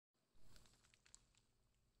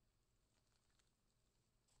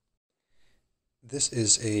This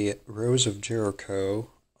is a Rose of Jericho,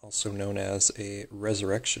 also known as a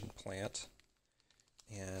resurrection plant,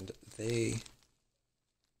 and they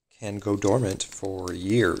can go dormant for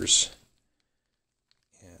years.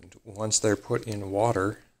 And once they're put in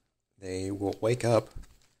water, they will wake up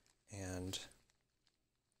and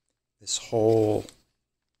this whole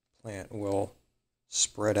plant will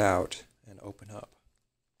spread out and open up.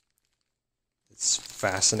 It's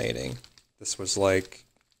fascinating. This was like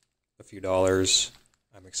a few dollars.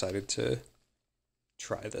 I'm excited to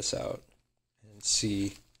try this out and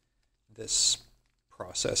see this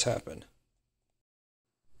process happen.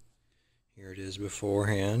 Here it is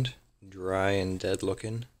beforehand, dry and dead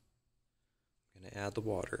looking. I'm going to add the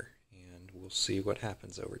water and we'll see what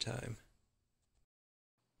happens over time.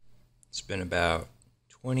 It's been about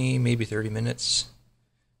 20, maybe 30 minutes,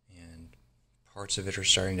 and parts of it are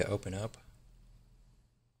starting to open up.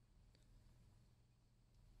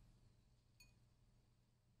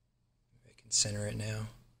 I can center it now.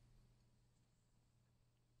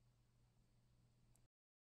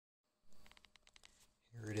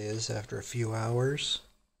 Here it is after a few hours.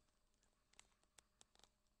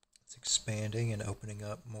 It's expanding and opening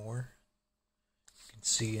up more. You can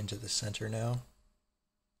see into the center now.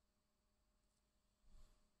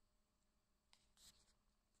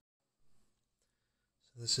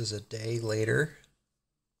 So this is a day later.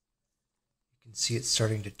 You can see it's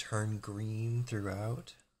starting to turn green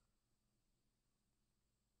throughout.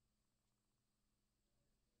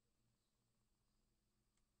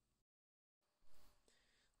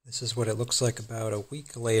 This is what it looks like about a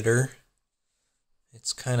week later.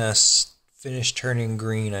 It's kind of finished turning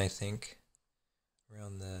green, I think,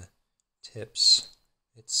 around the tips.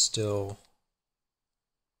 It's still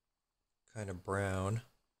kind of brown,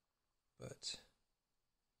 but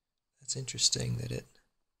that's interesting that it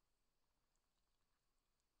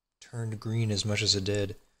turned green as much as it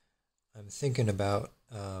did. I'm thinking about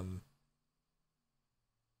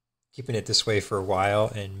keeping it this way for a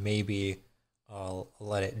while, and maybe I'll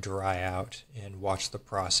let it dry out and watch the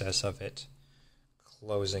process of it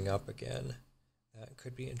closing up again. That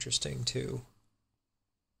could be interesting too.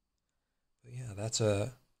 But yeah, that's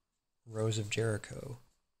a Rose of Jericho.